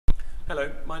Hello,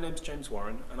 my name's James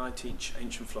Warren and I teach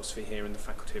ancient philosophy here in the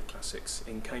Faculty of Classics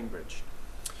in Cambridge.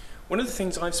 One of the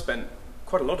things I've spent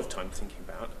quite a lot of time thinking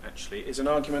about, actually, is an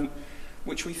argument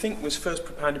which we think was first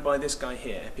propounded by this guy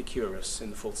here, Epicurus, in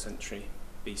the 4th century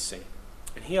BC.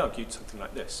 And he argued something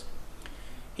like this.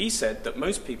 He said that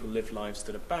most people live lives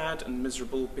that are bad and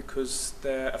miserable because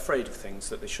they're afraid of things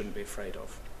that they shouldn't be afraid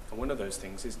of. And one of those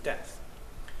things is death.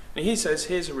 And he says,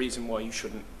 here's a reason why you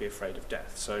shouldn't be afraid of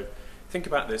death. So think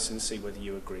about this and see whether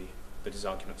you agree that his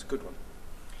argument's a good one.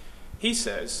 He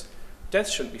says, death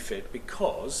shouldn't be feared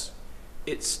because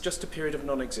it's just a period of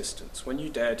non-existence. When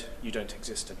you're dead, you don't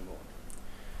exist anymore.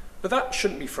 But that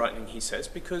shouldn't be frightening, he says,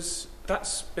 because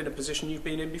that's been a position you've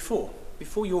been in before.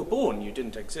 Before you were born, you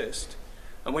didn't exist.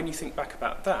 And when you think back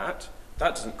about that,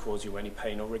 that doesn't cause you any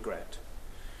pain or regret.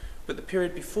 But the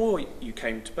period before you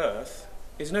came to birth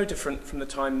is no different from the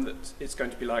time that it's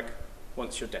going to be like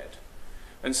once you're dead.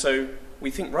 And so we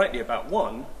think rightly about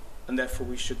one, and therefore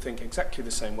we should think exactly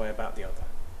the same way about the other.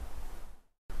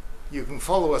 You can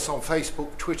follow us on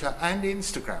Facebook, Twitter and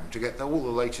Instagram to get all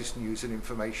the latest news and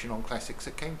information on classics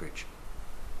at Cambridge.